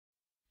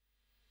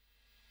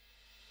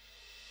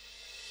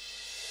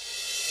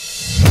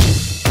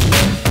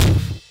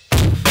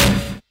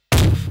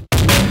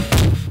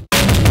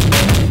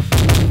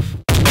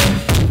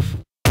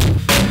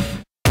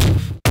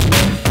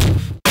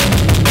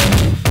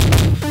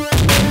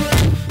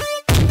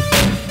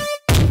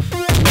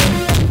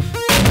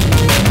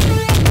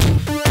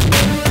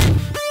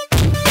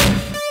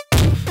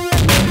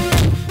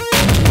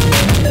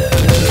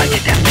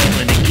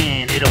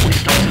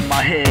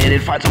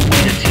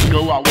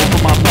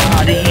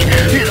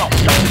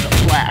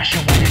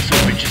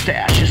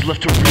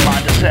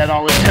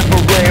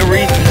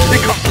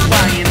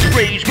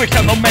breaks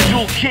down the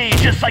mental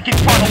cage. A psychic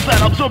funnel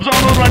that absorbs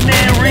all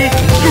ordinary.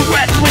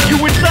 Directly to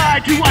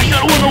inside, to I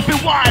shut one open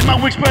wide. My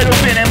wings spread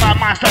open and my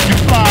mind starts to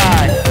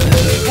fly.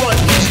 What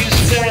did you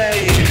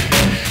say?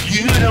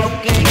 You don't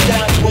think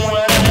that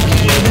what I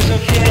do is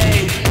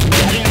okay?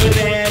 I do it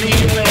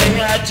anyway,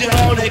 I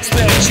don't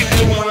expect you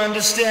to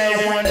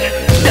understand.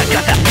 I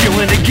got that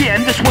feeling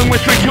again, this one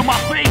went straight to my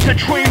face. A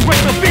train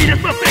wreck, Mephitis,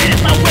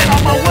 I went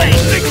on my way.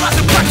 Big glass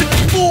of practice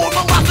before,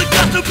 my last have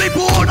got to be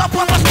poured up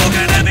on my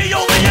smoking enemy,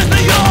 only is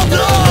the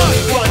altar.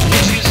 What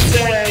did you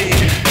say?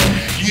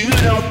 You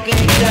don't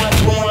think that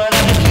what I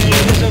do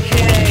is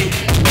okay?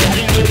 I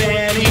do it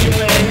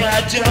anyway,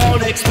 I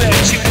don't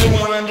expect you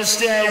to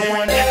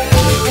understand.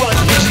 What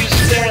did you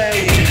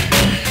say?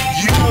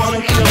 You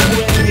wanna come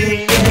with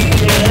me and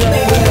get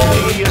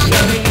away? You're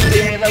starting the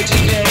day like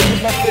today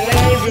is my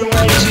favorite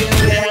way to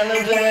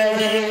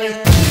elevate.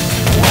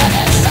 What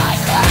a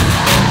cyclone!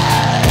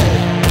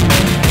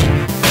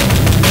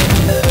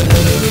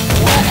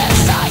 What a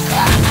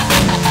cyclone!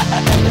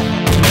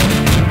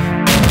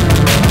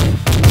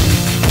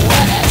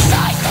 What a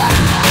cyclone! What a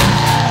cyclone!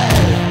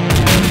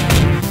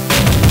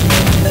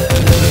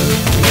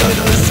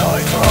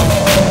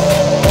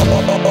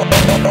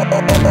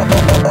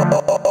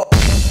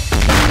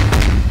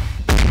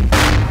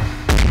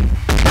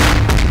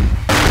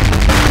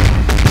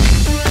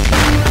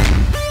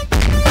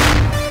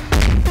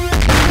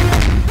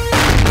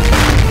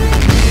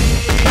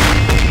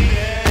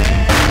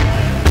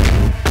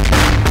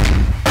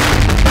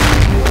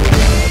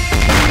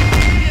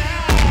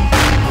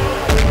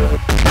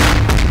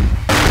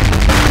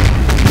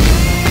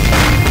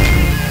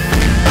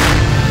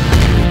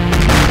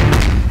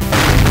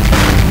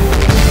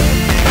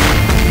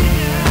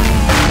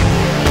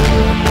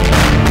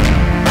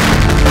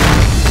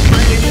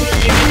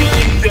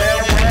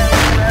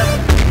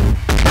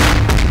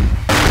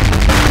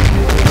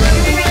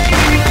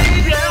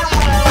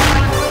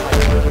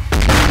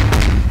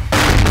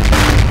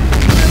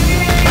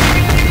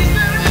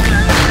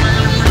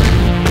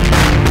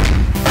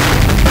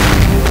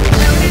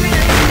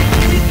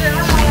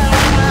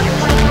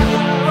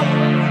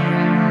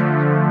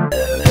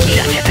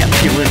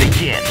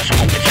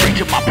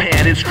 My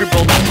pen and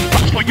scribbled out some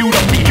thoughts for you to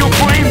feed your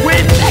brain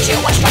with. That you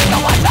was straight to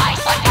my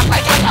face, like every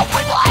time the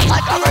wind lies,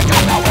 like every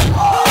time the wind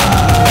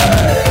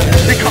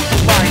lies. Then comes the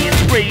lion's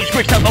rage,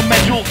 breaks down the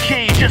mental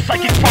cage. A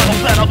psychic funnel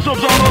that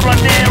absorbs all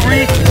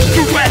ordinary.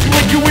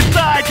 Directly to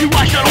inside, to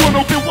I shut one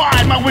open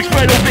wide. My wings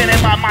spread open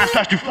and my mind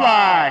starts to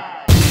fly.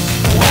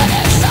 What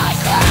a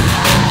cyclone!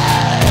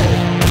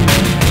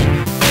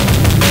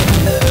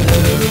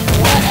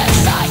 What a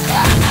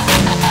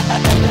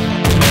cyclone!